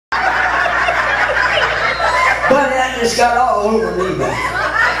But that just got all over me back.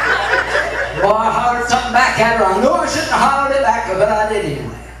 Boy, I hollered something back at her. I knew I shouldn't have hollered it back, but I did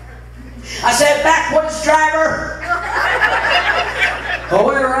anyway. I said, "Backwoods driver." I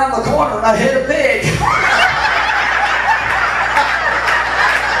went around the corner and I hit a pig.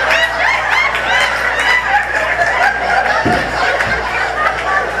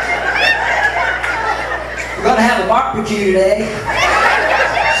 We're going to have a barbecue today.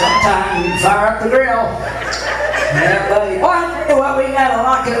 Sometime we can fire up the grill. Yeah, buddy. Well, I tell you what, we got a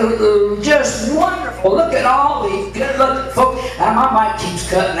lot of just wonderful. Look at all these good looking folks. Now, my mic keeps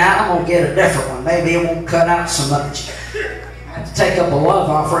cutting out. I'm going to get a different one. Maybe it won't cut out so much. I have to take up a love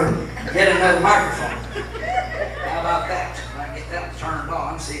offering, get another microphone. How about that? I can get that turned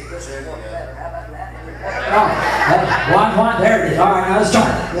on, see if this will work better. How about that? One, there it is. All right, now let's try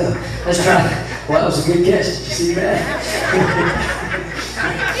it. Let's try it. Well, that was a good catch. Did you see that?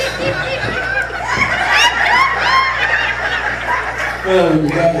 Oh, you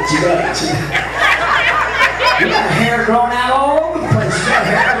got it. You got hair growing out all over the place. You got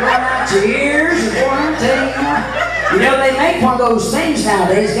hair growing out your ears. Boy, I'm telling you. You know, they make one of those things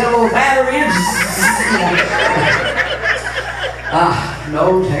nowadays. Got a little battery in.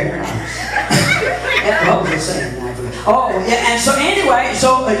 No hair. What was I saying? Oh, yeah, and so anyway, you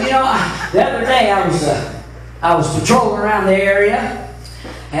know, the other day I was patrolling around the area,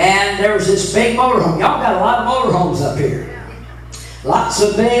 and there was this big motorhome. Y'all got a lot of motorhomes up here. Lots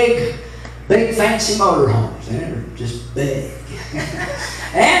of big fancy motorhomes. They're just big.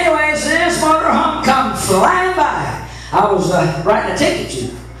 Anyways, this motorhome come flying by. I was writing a ticket, you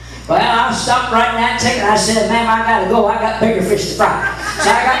know. Well, I stopped writing that ticket. I said, "Ma'am, I gotta go. I got bigger fish to fry." So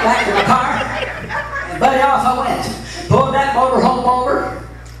I got back to my car, and buddy, off I went. Pulled that motorhome over,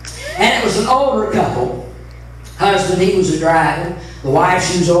 and it was an older couple. Husband, he was a driver. The wife,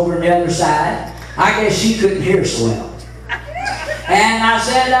 she was over on the other side. I guess she couldn't hear so well. And I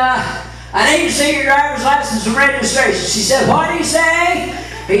said, "I need to see your driver's license and registration." She said, "What did he say?"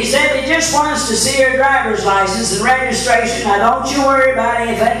 He said, "He just wants to see your driver's license and registration. Now, don't you worry about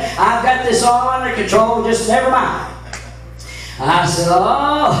anything. I've got this all under control. Just never mind." I said,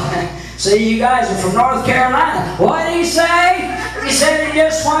 "Oh, so you guys are from North Carolina." "What did he say?" He said, "He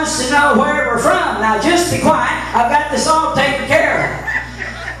just wants to know where we're from. Now, just be quiet. I've got this all taken care of."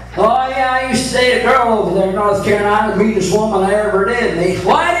 "Oh, yeah, I used to date a girl over there in North Carolina, the meanest woman I ever did meet."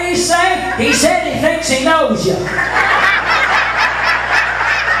 "What did he say?" He said he thinks he knows you.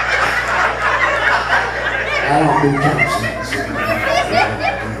 I don't do counseling.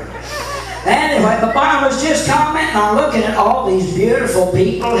 Anyway, but I was just commenting on looking at all these beautiful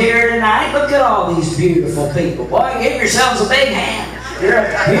people here tonight. Look at all these beautiful people. Boy, give yourselves a big hand. You're a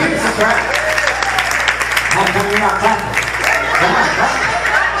beautiful crowd. How come you're not clapping? Come on, clap.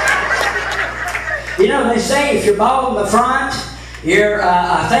 You know, they say if you're bald in the front, you're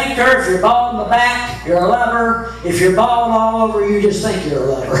a thinker. If you're bald in the back, you're a lover. If you're bald all over, you just think you're a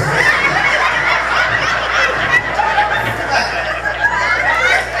lover.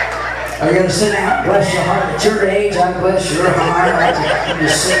 Are you going to sit down? Bless your heart. At your age, I bless your heart. You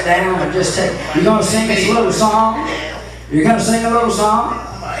just sit down and just take. You're going to sing this little song? You're going to sing a little song?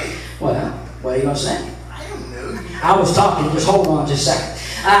 Well, what are you going to sing? I don't know. I was talking. Just hold on just a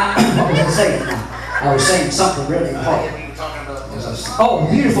second. What was I saying now? I was saying something really important. Oh,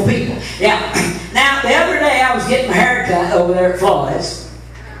 beautiful people. Yeah. Now, the other day I was getting my hair cut over there at Floyd's.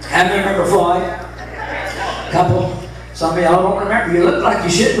 I remember Floyd? Couple. Some of y'all don't remember. You look like you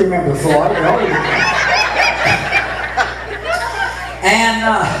should remember Floyd. And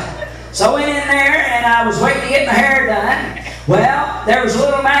so I went in there and I was waiting to get my hair done. Well, there was a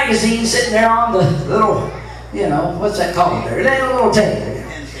little magazine sitting there on the little, you know, what's that called there? That little tape.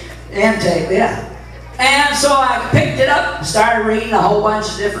 End tape, yeah. And so I picked it up and started reading a whole bunch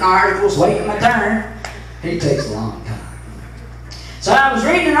of different articles, waiting my turn. It takes a long time. So I was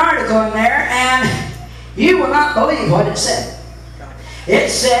reading an article in there, and you will not believe what it said. It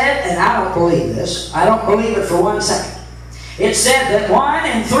said, and I don't believe this, I don't believe it for 1 second. It said that 1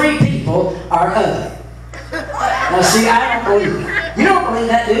 in 3 people are ugly. Now see, I don't believe it. You don't believe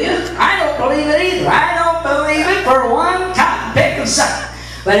that, do you? I don't believe it either. I don't believe it for one cotton picking second.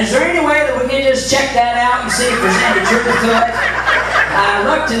 But is there any way that we can just check that out and see if there's any truth to it? I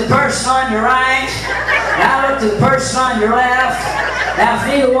look to the person on your right. I look to the person on your left. Now, if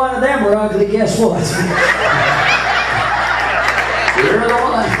neither one of them are ugly, guess what? You're the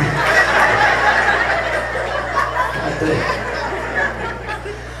one. Right there.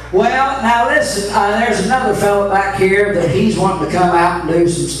 Well, now listen, there's another fellow back here that he's wanting to come out and do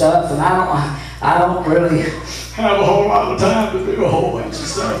some stuff, and I don't really have a whole lot of time to do a whole bunch of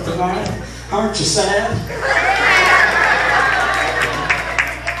stuff tonight. Aren't you sad?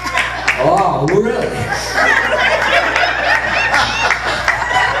 Oh, really?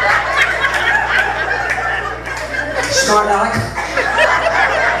 Smart aleck.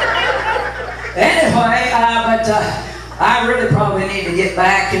 Anyway, I really probably need to get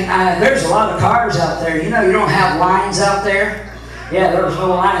back. And there's a lot of cars out there. You know, you don't have lines out there. Yeah, there's no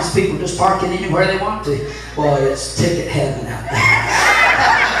lines. People just parking anywhere they want to. Boy, it's ticket heaven out there.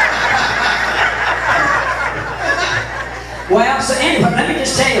 Well, so anyway, let me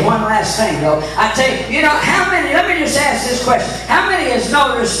just tell you one last thing, though. I tell you, you know, how many, let me just ask this question. How many has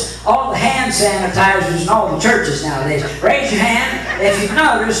noticed all the hand sanitizers in all the churches nowadays? Raise your hand if you've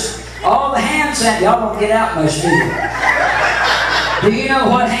noticed all the hand sanitizer. Y'all don't get out much, do you? Do you know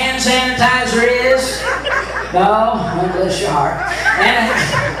what hand sanitizer is? No? Well, bless your heart. And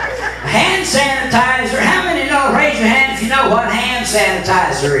hand sanitizer, how many know? Raise your hand if you know what hand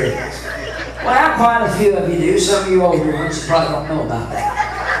sanitizer is. Well, quite a few of you do. Some of you older ones probably don't know about that.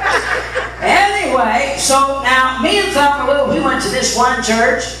 Anyway, so now me and Thelma, we went to this one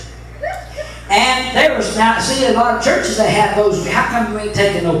church, and there was, now see, a lot of churches they have those. How come you ain't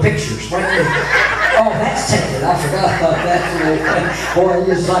taking no pictures? Oh, that's taken. I forgot about that. Boy,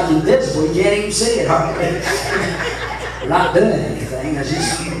 it's like invisible. You can't even see it hardly. We're not doing anything. I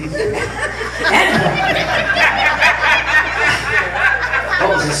just anyway. What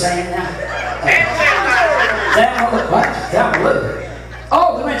was I saying now? What?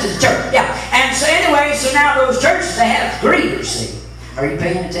 Oh, we went to the church. Yeah. And so anyway, so now those churches, they have greeters, see. Are you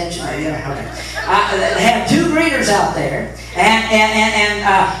paying attention? Oh, yeah. Okay. They have two greeters out there. And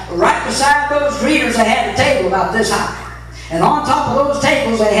right beside those greeters, they had a table about this high. And on top of those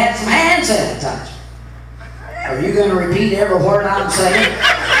tables, they had some hand sanitizer. Are you going to repeat every word I'm saying?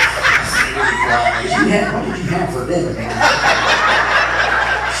 What did you have for dinner?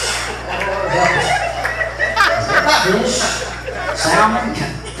 Fish, salmon,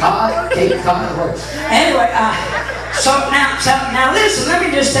 cod, Cape Cod. Anyway, so now listen, let me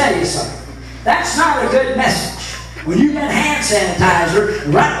just tell you something. That's not a good message. When you got hand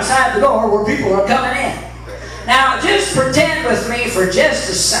sanitizer right beside the door where people are coming in. Now, just pretend with me for just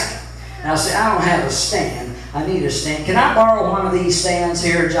a second. Now, see, I don't have a stand. I need a stand. Can I borrow one of these stands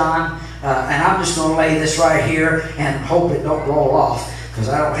here, John? And I'm just going to lay this right here and hope it don't roll off, because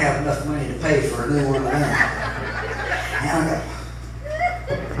I don't have enough money to pay for a new one of them.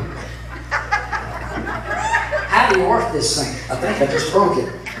 How do you work this thing? I think I just broke it.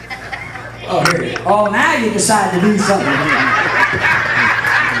 Oh, here you go. Oh, now you decide to do something.